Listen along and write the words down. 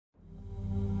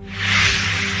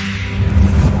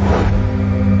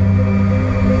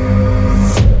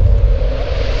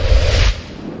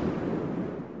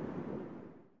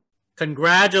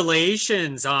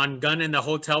Congratulations on Gun in the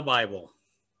Hotel Bible.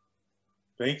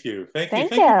 Thank you. Thank Thank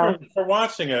you you. for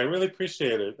watching it. I really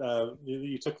appreciate it.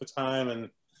 You took the time and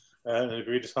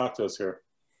agreed to talk to us here.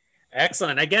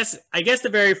 Excellent. I guess the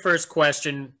very first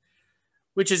question,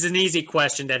 which is an easy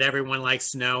question that everyone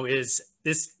likes to know, is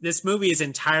this movie is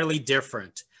entirely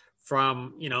different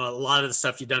from, you know, a lot of the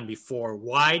stuff you've done before.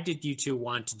 Why did you two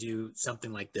want to do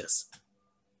something like this?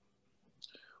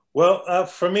 Well,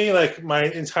 for me, like my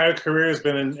entire career has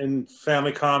been in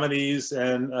family comedies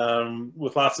and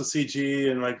with lots of CG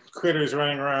and like critters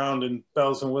running around and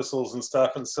bells and whistles and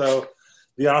stuff. And so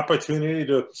the opportunity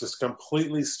to just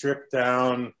completely strip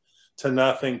down to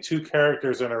nothing, two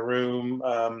characters in a room,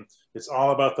 it's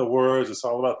all about the words, it's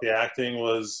all about the acting,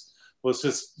 was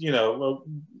just, you know,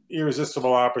 an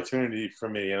irresistible opportunity for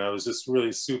me. And I was just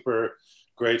really super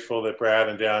grateful that Brad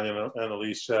and Daniel and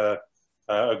Alicia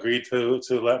agreed to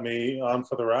let me on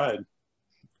for the ride.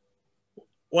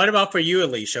 What about for you,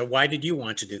 Alicia? Why did you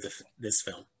want to do this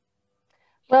film?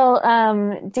 Well,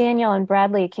 Daniel and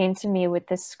Bradley came to me with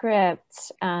the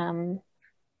script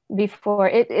before.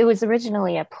 It was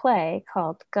originally a play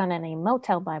called Gun in a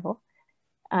Motel Bible.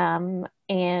 And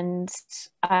they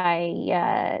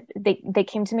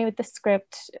came to me with the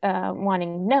script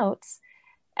wanting notes,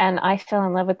 and I fell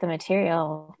in love with the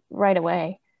material right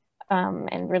away.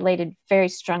 And related very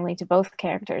strongly to both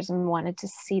characters and wanted to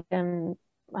see them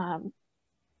come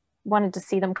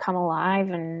alive,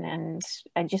 and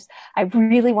I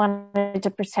really wanted to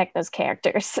protect those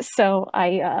characters. So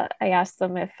I asked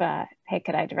them if hey,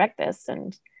 could I direct this,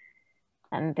 and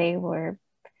they were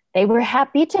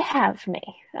happy to have me.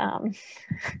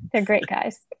 They're great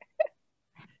guys.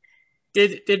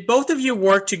 Did both of you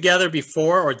work together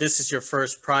before, or this is your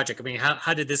first project? I mean,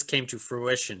 how did this came to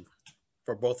fruition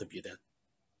for both of you then?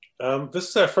 This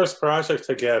is our first project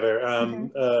together.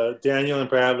 Daniel and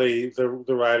Bradley, the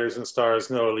writers and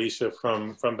stars, know Alicia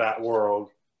from that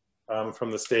world, from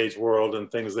the stage world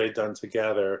and things they've done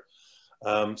together.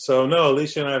 So no,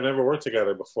 Alicia and I have never worked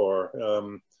together before.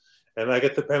 And I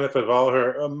get the benefit of all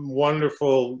her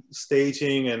wonderful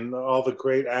staging and all the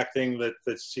great acting that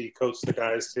she coached the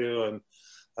guys to.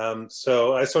 And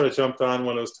so I sort of jumped on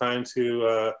when it was time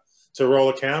to roll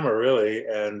a camera, really.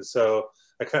 And so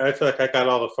I feel like I got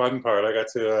all the fun part. I got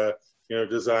to you know,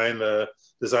 design how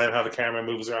the camera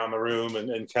moves around the room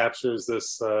and captures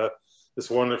this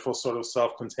wonderful sort of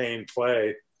self-contained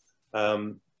play.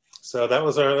 So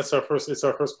that's our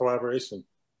first collaboration.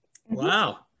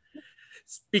 Wow.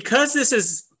 Because this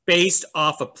is based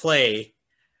off a play,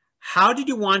 how did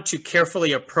you want to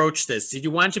carefully approach this? Did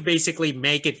you want to basically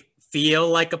make it feel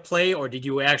like a play, or did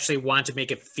you actually want to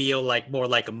make it feel like more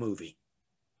like a movie?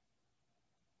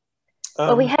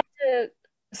 Well, we had to.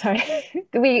 Sorry,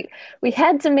 we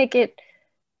had to make it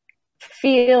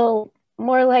feel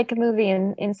more like a movie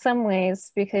in some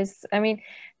ways, because I mean,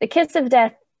 the kiss of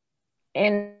death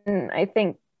in, I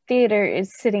think, theater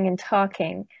is sitting and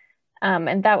talking.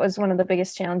 And that was one of the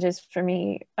biggest challenges for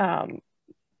me,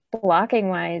 blocking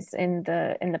wise in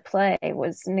the play,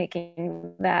 was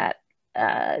making that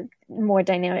more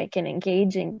dynamic and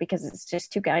engaging, because it's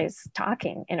just two guys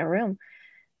talking in a room.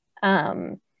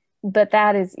 But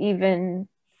that is even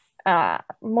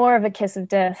more of a kiss of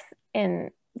death in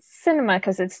cinema,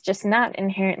 because it's just not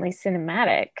inherently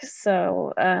cinematic.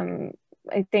 So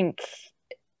I think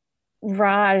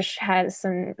Raj has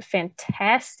some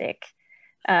fantastic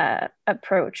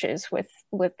approaches with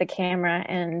the camera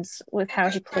and with how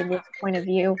he played with point of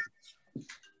view,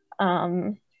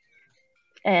 and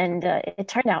it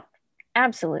turned out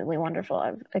absolutely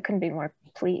wonderful. I couldn't be more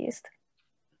pleased.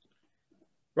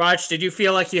 Raj, did you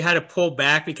feel like you had to pull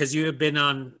back because you have been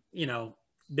on, you know,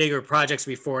 bigger projects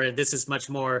before, and this is much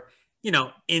more, you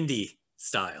know, indie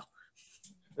style?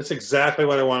 That's exactly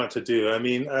what I wanted to do. I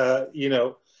mean, you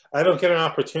know, I don't get an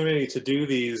opportunity to do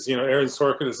these, you know, Aaron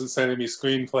Sorkin isn't sending me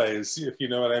screenplays, if you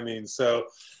know what I mean. So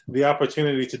the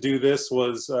opportunity to do this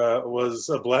was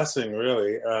a blessing,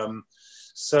 really.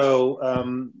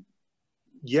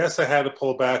 Yes, I had to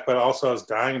pull back, but also I was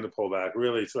dying to pull back,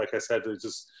 really. So like I said, to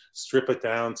just strip it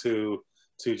down to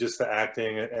just the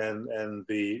acting and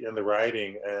the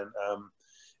writing. And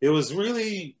it was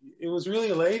really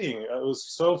elating. It was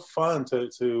so fun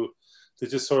to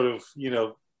just sort of, you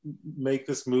know, make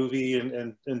this movie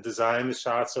and design the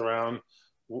shots around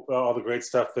all the great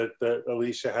stuff that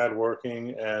Alicia had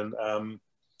working. And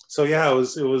so yeah, it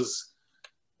was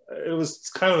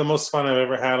kind of the most fun I've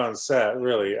ever had on set,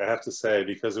 really, I have to say,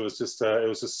 because it was just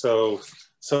so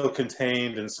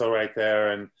contained and so right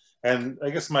there. And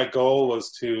I guess my goal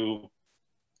was to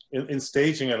in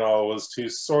staging it all was to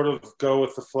sort of go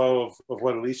with the flow of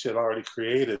what Alicia had already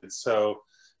created. So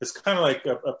it's kind of like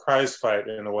a prize fight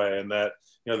in a way, in that,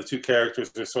 you know, the two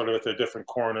characters are sort of at their different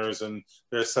corners and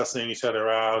they're sussing each other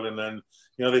out. And then,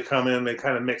 you know, they come in, they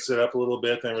kind of mix it up a little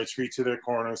bit, then retreat to their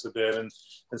corners a bit. And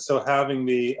so having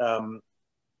the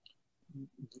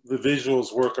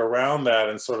visuals work around that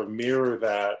and sort of mirror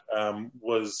that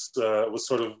was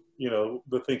sort of, you know,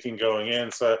 the thinking going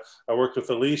in. So I worked with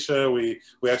Alicia. We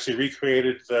actually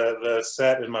recreated the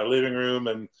set in my living room,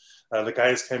 and the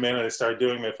guys came in and they started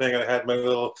doing their thing. And I had my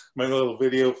little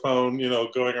video phone, you know,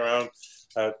 going around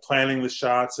planning the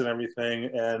shots and everything.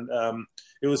 And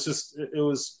it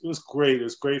was great. It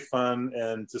was great fun,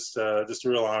 and just a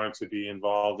real honor to be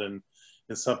involved in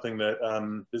something that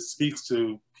speaks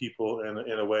to people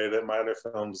in a way that my other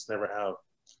films never have.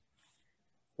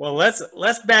 Well,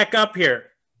 let's back up here.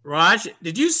 Raj,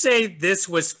 did you say this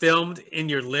was filmed in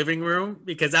your living room?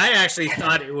 Because I actually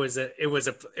thought it was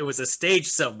a stage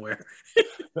somewhere.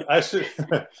 I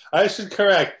should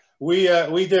correct. We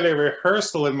did a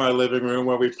rehearsal in my living room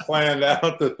where we planned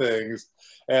out the things,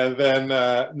 and then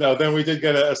then we did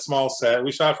get a small set.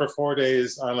 We shot for 4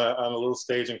 days on a little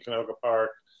stage in Canoga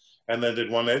Park, and then did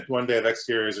one day of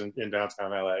exteriors in downtown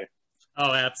LA.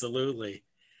 Oh, absolutely.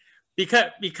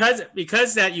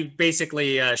 Because that you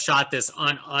basically shot this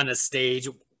on a stage,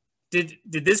 did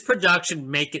this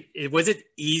production make it, was it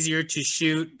easier to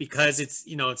shoot because it's,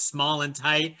 you know, it's small and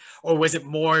tight, or was it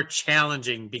more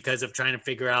challenging because of trying to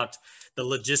figure out the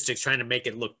logistics, trying to make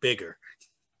it look bigger?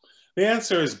 The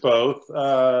answer is both.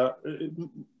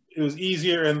 It was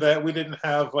easier in that we didn't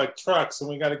have like trucks and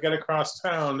we got to get across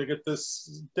town to get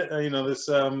this, you know, this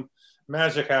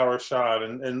magic hour shot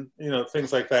and you know,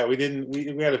 things like that. We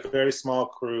had a very small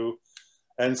crew,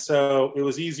 and so it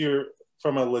was easier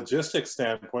from a logistics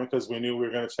standpoint because we knew we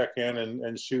were going to check in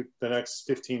and shoot the next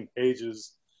 15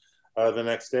 pages the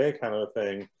next day, kind of a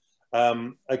thing.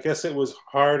 I guess it was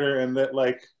harder in that,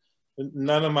 like,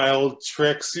 none of my old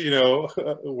tricks, you know,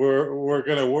 were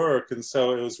going to work, and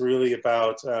so it was really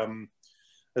about,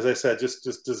 as I said,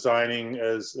 just designing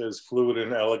as fluid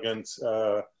and elegant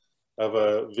of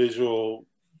a visual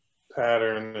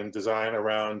pattern and design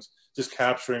around just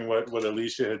capturing what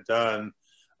Alicia had done,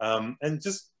 and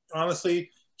just honestly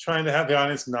trying to have the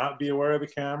audience not be aware of the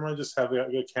camera, just have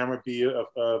the camera be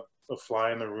a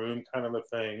fly in the room kind of a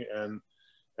thing,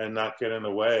 and not get in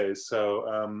the way.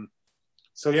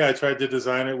 So yeah, I tried to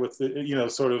design it with, you know,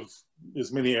 sort of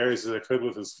as many areas as I could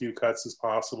with as few cuts as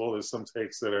possible. There's some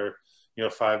takes that are, you know,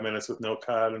 5 minutes with no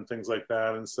cut and things like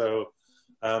that, and so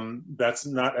that's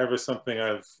not ever something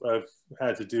I've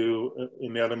had to do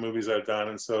in the other movies I've done,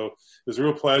 and so it was a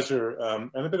real pleasure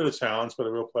and a bit of a challenge, but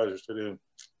a real pleasure to do.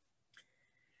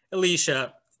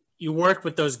 Alicia, you worked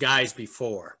with those guys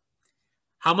before.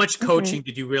 How much coaching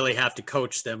did you really have to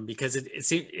coach them? Because it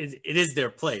is their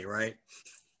play, right?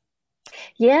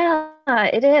 Yeah,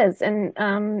 it is, and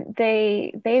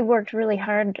they worked really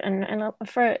hard and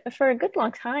for a good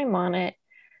long time on it,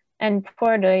 and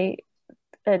poured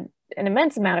an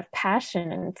immense amount of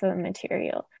passion into the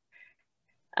material.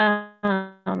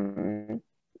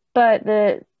 But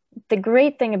the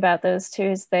great thing about those two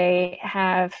is they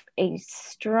have a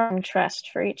strong trust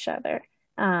for each other,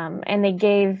 and they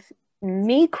gave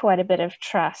me quite a bit of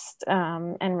trust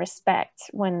and respect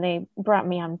when they brought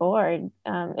me on board.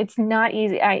 It's not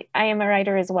easy. I am a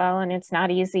writer as well, and it's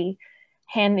not easy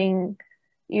handing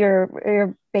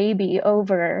your baby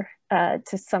over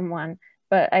to someone,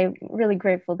 but I'm really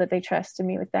grateful that they trusted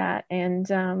me with that.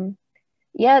 And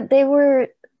yeah,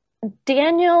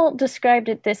 Daniel described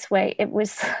it this way. It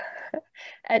was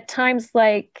at times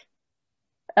like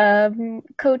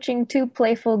coaching two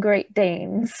playful Great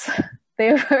Danes.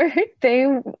 They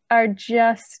are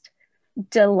just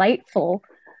delightful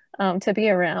to be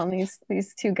around,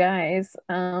 these two guys.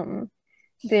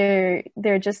 They're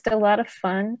just a lot of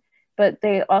fun, but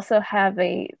they also have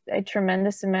a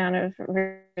tremendous amount of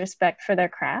respect for their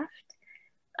craft.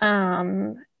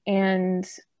 And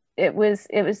it was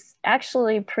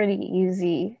actually pretty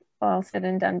easy, all said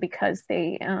and done, because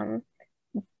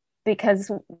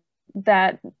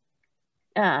that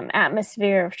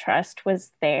atmosphere of trust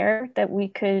was there, that we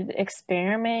could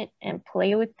experiment and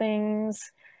play with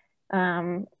things.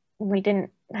 We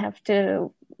didn't have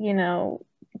to, you know,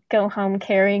 go home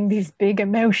carrying these big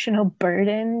emotional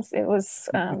burdens. It was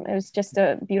just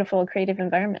a beautiful creative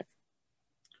environment.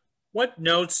 What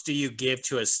notes do you give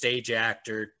to a stage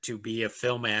actor to be a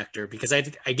film actor? Because I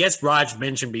guess Raj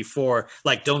mentioned before,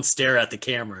 like, don't stare at the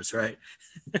cameras, right?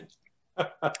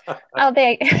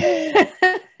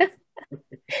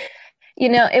 You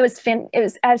know, it was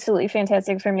absolutely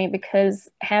fantastic for me because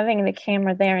having the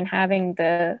camera there and having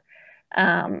the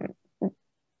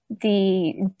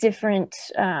different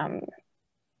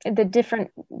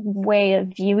way of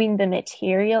viewing the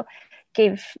material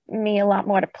gave me a lot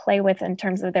more to play with in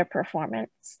terms of their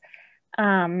performance.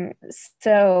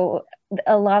 So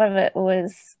a lot of it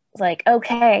was like,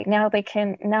 okay, now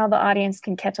the audience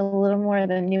can catch a little more of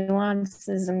the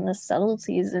nuances and the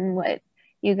subtleties in what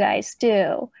you guys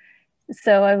do.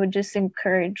 So I would just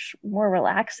encourage more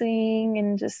relaxing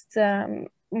and just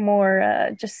more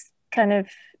just kind of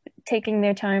taking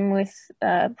their time with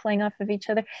playing off of each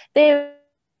other.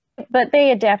 But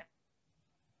they adapt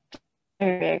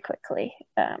very, very quickly.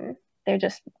 They're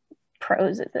just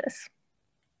pros at this.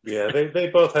 Yeah, they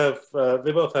both have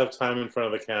time in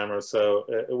front of the camera, so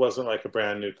it wasn't like a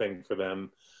brand new thing for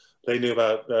them. They knew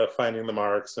about finding the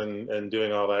marks and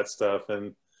doing all that stuff,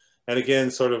 and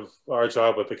again, sort of our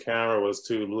job with the camera was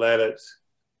to let it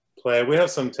play. We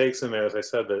have some takes in there, as I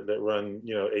said, that run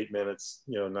 8 minutes,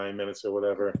 9 minutes or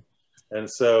whatever, and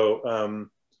so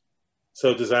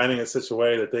so designing it such a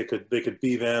way that they could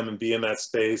be them and be in that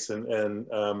space and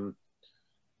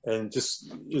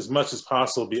just as much as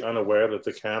possible be unaware that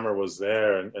the camera was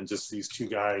there and just these two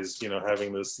guys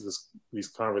having these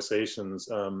conversations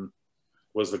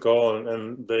was the goal,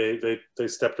 and they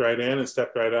stepped right in and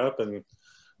stepped right up, and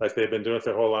like they've been doing it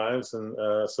their whole lives, and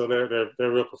so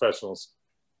they're real professionals.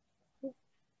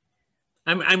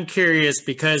 I'm curious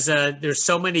because there's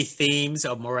so many themes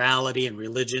of morality and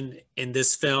religion in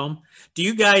this film. Do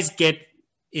you guys get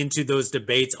into those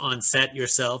debates on set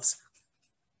yourselves?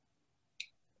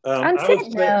 On set,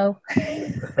 no.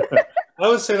 I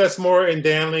would say that's more in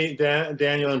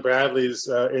Daniel and Bradley's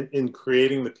in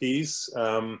creating the piece.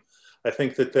 I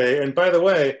think that and by the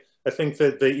way, I think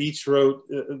that they each wrote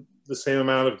the same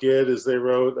amount of Gid as they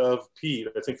wrote of Pete.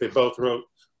 I think they both wrote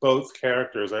both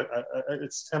characters.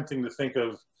 It's tempting to think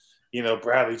of,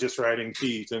 Bradley just writing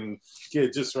Pete and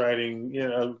Gid just writing,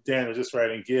 Daniel just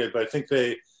writing Gid, but I think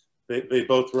they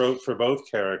both wrote for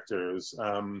both characters.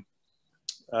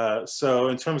 So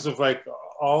in terms of like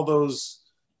all those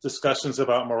discussions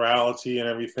about morality and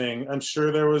everything, I'm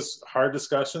sure there was hard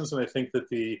discussions, and I think that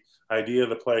the idea of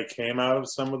the play came out of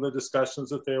some of the discussions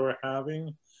that they were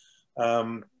having.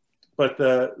 But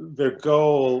their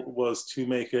goal was to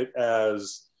make it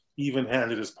as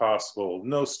even-handed as possible.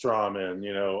 No straw men,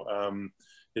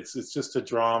 it's just a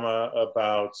drama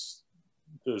about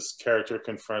this character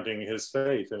confronting his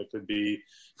faith, and it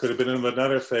could have been in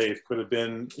another faith, could have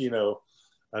been,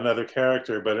 another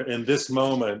character. But in this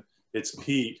moment, it's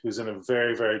Pete, who's in a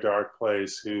very, very dark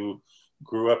place, who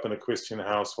grew up in a Christian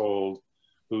household,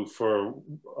 who for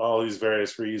all these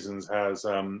various reasons has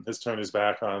turned his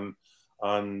back on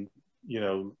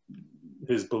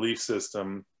his belief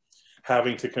system,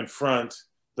 having to confront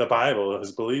the Bible,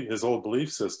 his old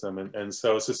belief system, and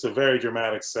so it's just a very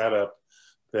dramatic setup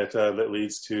that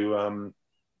leads to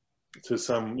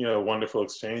some wonderful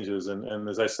exchanges, and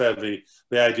as I said,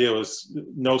 the idea was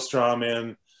no straw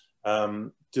man,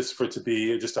 just for it to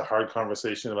be just a hard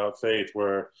conversation about faith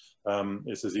where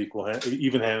it's as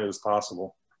even-handed as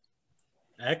possible.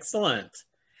 Excellent.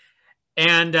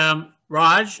 And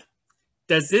Raj,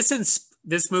 does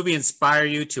this movie inspire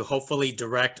you to hopefully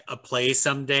direct a play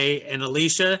someday? And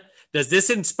Alicia, does this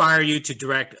inspire you to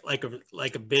direct like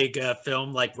a big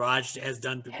film like Raj has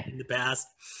done in the past?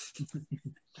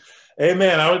 Hey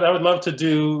man, I would love to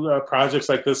do projects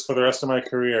like this for the rest of my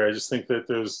career. I just think that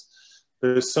there's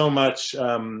so much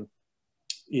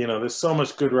there's so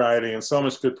much good writing and so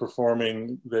much good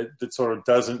performing that sort of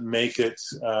doesn't make it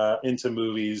into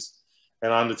movies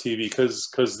and on the TV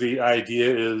because the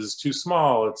idea is too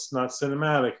small. It's not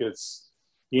cinematic. It's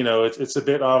it's a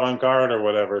bit avant-garde or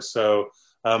whatever. So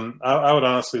I would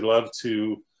honestly love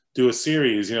to do a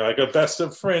series, like a Best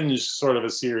of Fringe sort of a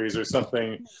series or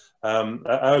something.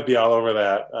 I would be all over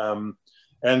that.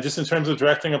 And just in terms of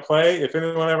directing a play, if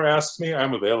anyone ever asks me,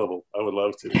 I'm available. I would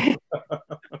love to.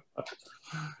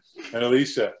 And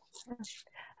Alicia.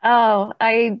 Oh,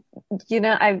 I've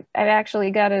actually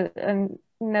got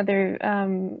another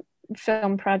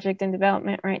film project in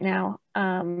development right now.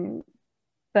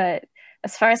 But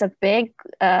as far as a big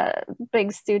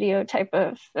studio type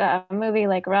of movie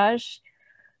like Raj,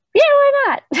 yeah, why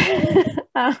not?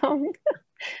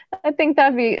 I think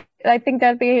that'd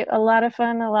be a lot of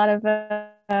fun, a lot of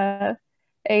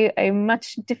a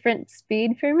much different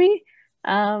speed for me.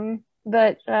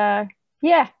 But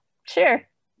yeah, sure,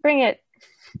 bring it.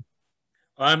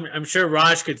 I'm sure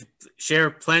Raj could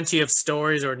share plenty of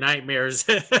stories or nightmares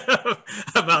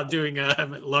about doing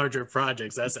larger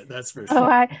projects. That's for sure.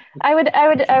 Oh, I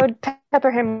would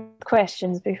Pepper him with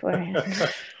questions beforehand.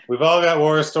 We've all got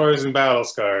war stories and battle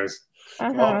scars.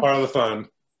 All part of the fun.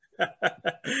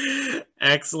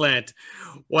 Excellent.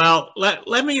 Well,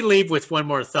 let me leave with one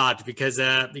more thought, because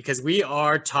we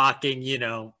are talking, you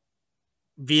know,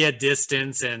 via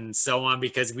distance and so on,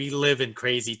 because we live in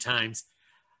crazy times.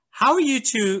 How are you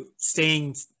two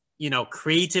staying, you know,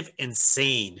 creative and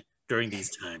sane during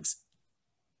these times?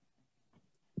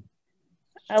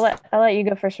 I'll let you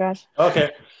go first, Raj.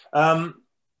 Okay. To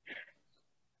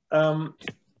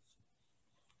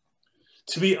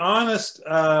be honest,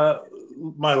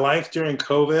 my life during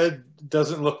COVID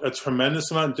doesn't look a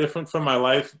tremendous amount different from my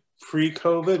life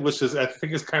pre-COVID, which is, I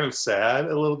think, is kind of sad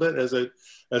a little bit as it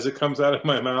comes out of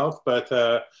my mouth. But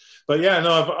yeah,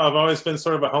 no, I've always been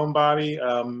sort of a homebody,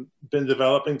 been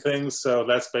developing things. So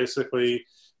that's basically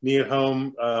me at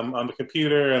home on the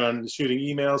computer, and I'm shooting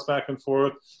emails back and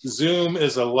forth. Zoom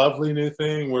is a lovely new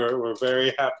thing. We're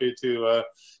very happy to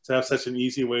have such an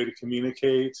easy way to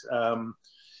communicate.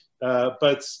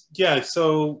 But yeah,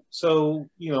 so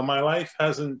you know, my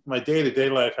day-to-day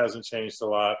life hasn't changed a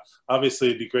lot. Obviously,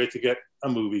 it'd be great to get a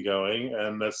movie going,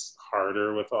 and that's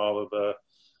harder with all of the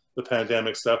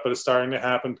pandemic stuff. But it's starting to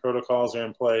happen. Protocols are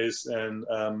in place, and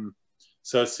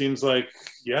so it seems like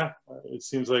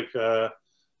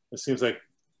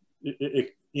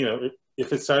it you know,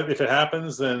 if it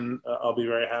happens, then I'll be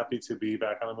very happy to be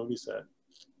back on a movie set.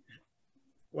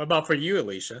 What about for you,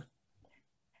 Alicia?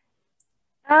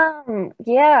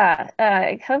 Yeah,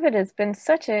 COVID has been this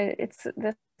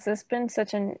has been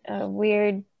such a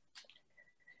weird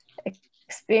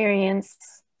experience.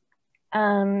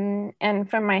 And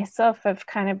for myself, I've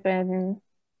kind of been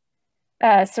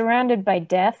surrounded by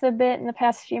death a bit in the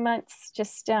past few months.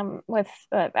 Just with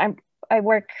I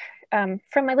work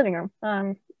from my living room.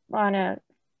 I'm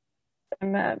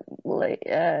a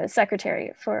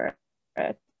secretary for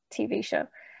a TV show.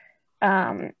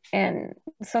 And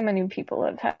so many people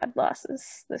have had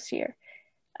losses this year.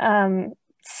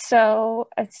 So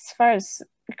as far as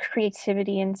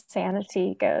creativity and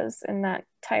sanity goes in that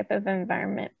type of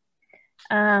environment,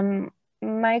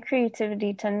 my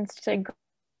creativity tends to go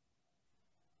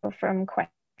from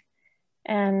questions.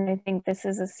 And I think this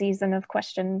is a season of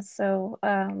questions. So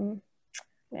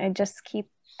I just keep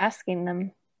asking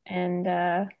them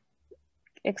and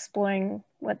exploring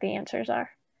what the answers are.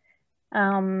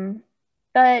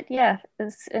 But yeah,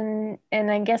 and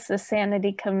I guess the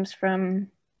sanity comes from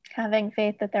having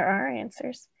faith that there are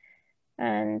answers,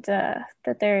 and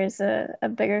that there is a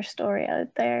bigger story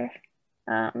out there,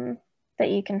 that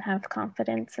you can have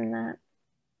confidence in that.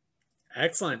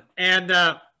 Excellent. And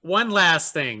one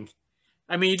last thing.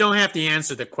 I mean, you don't have to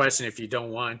answer the question if you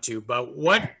don't want to, but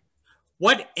what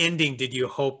ending did you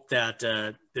hope that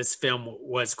this film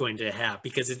was going to have?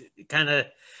 Because it kind of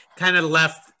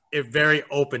left it very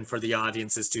open for the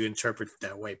audiences to interpret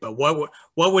that way. But what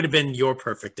would have been your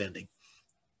perfect ending?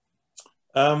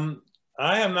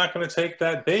 I am not going to take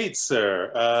that bait,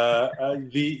 sir.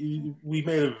 We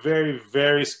made a very,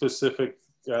 very specific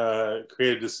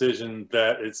creative decision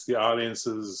that it's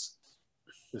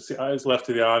left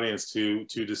to the audience to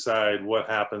decide what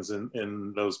happens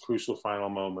in those crucial final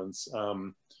moments.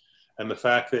 And the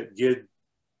fact that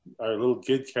our little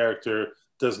Gid character,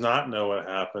 does not know what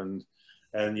happened,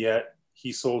 and yet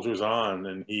he soldiers on,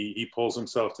 and he pulls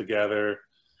himself together,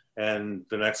 and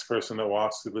the next person that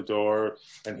walks through the door,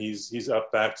 and he's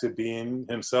up back to being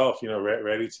himself, you know,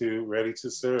 ready to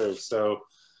serve. So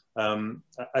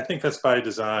I think that's by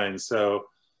design. So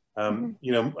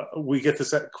you know, we get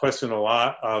this question a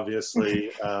lot,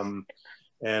 obviously, and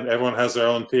everyone has their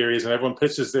own theories, and everyone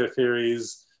pitches their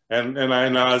theories, and I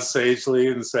nod sagely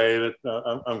and say that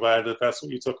I'm glad that that's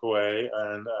what you took away.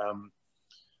 And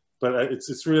but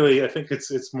it's really, I think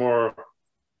it's more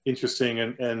interesting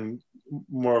and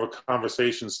more of a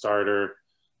conversation starter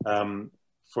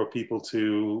for people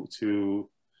to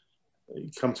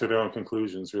come to their own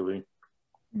conclusions, really.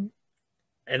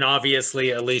 And obviously,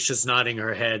 Alicia's nodding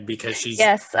her head because she's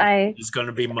going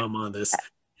to be mum on this.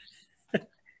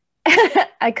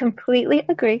 I completely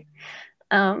agree.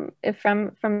 From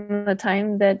the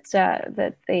time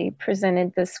that they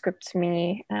presented the script to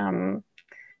me a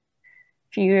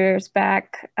few years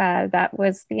back, that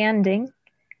was the ending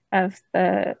of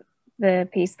the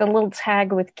piece. The little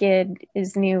tag with Gid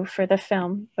is new for the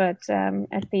film, but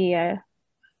at the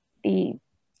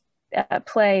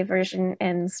play version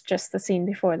ends just the scene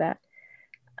before that.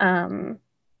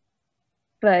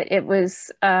 But it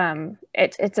was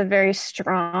it's a very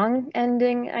strong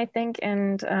ending, I think,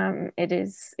 and it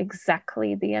is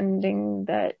exactly the ending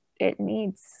that it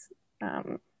needs.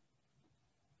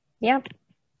 Yeah.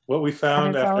 What we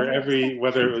found As after always.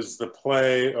 whether it was the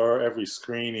play or every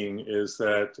screening, is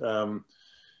that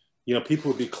you know, people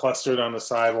would be clustered on the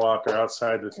sidewalk or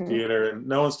outside the theater, and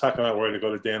no one's talking about where to go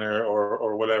to dinner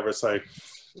or whatever. It's like,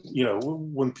 you know,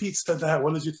 when Pete said that,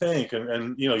 what did you think?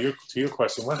 And you know, to your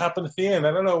question, what happened at the end?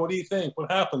 I don't know. What do you think? What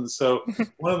happened? So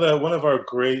one of our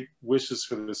great wishes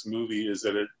for this movie is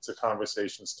that it's a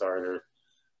conversation starter.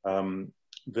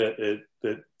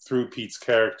 That through Pete's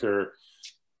character,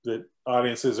 that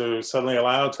audiences are suddenly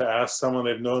allowed to ask someone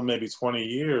they've known maybe 20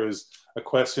 years a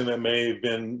question that may have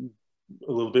been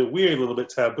a little bit weird, a little bit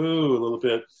taboo, a little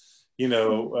bit, you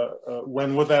know,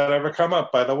 when would that ever come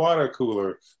up by the water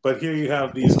cooler? But here you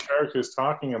have these characters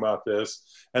talking about this,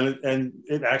 and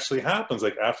it actually happens.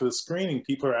 Like after the screening,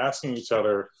 people are asking each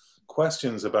other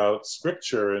questions about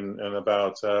scripture and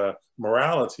about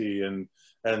morality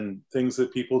and things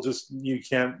that people just, you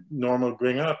can't normally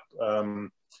bring up.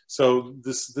 So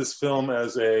this film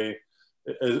as a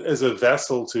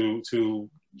vessel to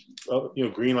you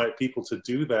know, greenlight people to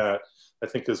do that, I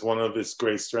think is one of its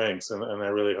great strengths, and I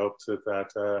really hope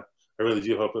that I really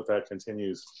do hope that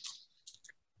continues.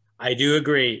 I do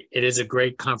agree. It is a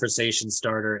great conversation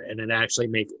starter, and it actually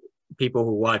makes people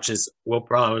who watch this will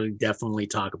probably definitely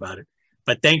talk about it.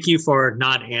 But thank you for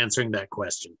not answering that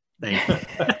question. Thank you.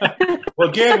 Well,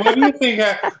 Gab, what do you think?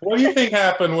 What do you think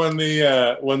happened when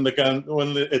at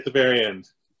the very end?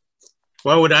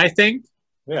 What would I think?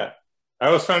 Yeah, I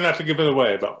was trying not to give it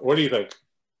away, but what do you think?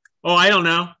 Oh, I don't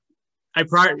know.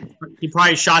 He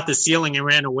probably shot the ceiling and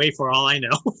ran away for all I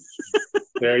know.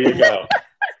 There you go.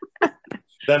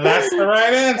 Then that's the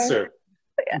right answer.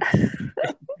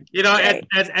 You know,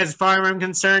 as far as I'm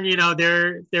concerned, you know,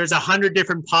 there's 100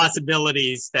 different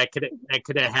possibilities that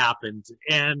could have happened,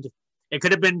 and it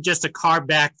could have been just a car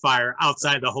backfire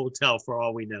outside the hotel for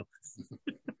all we know.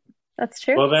 That's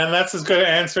true. Well, then that's as good an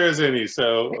answer as any.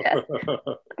 So, yeah.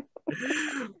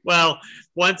 Well,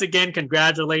 once again,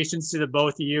 congratulations to the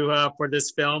both of you for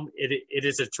this film. It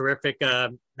is a terrific,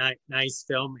 nice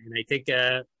film, and I think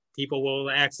people will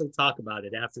actually talk about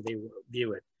it after they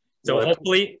view it. So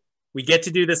hopefully we get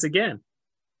to do this again.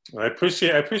 I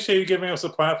appreciate you giving us a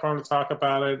platform to talk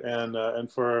about it,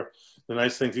 and for the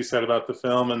nice things you said about the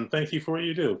film, and thank you for what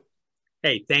you do.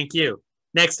 Hey, thank you.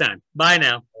 Next time. Bye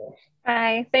now.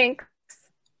 Bye. Thanks.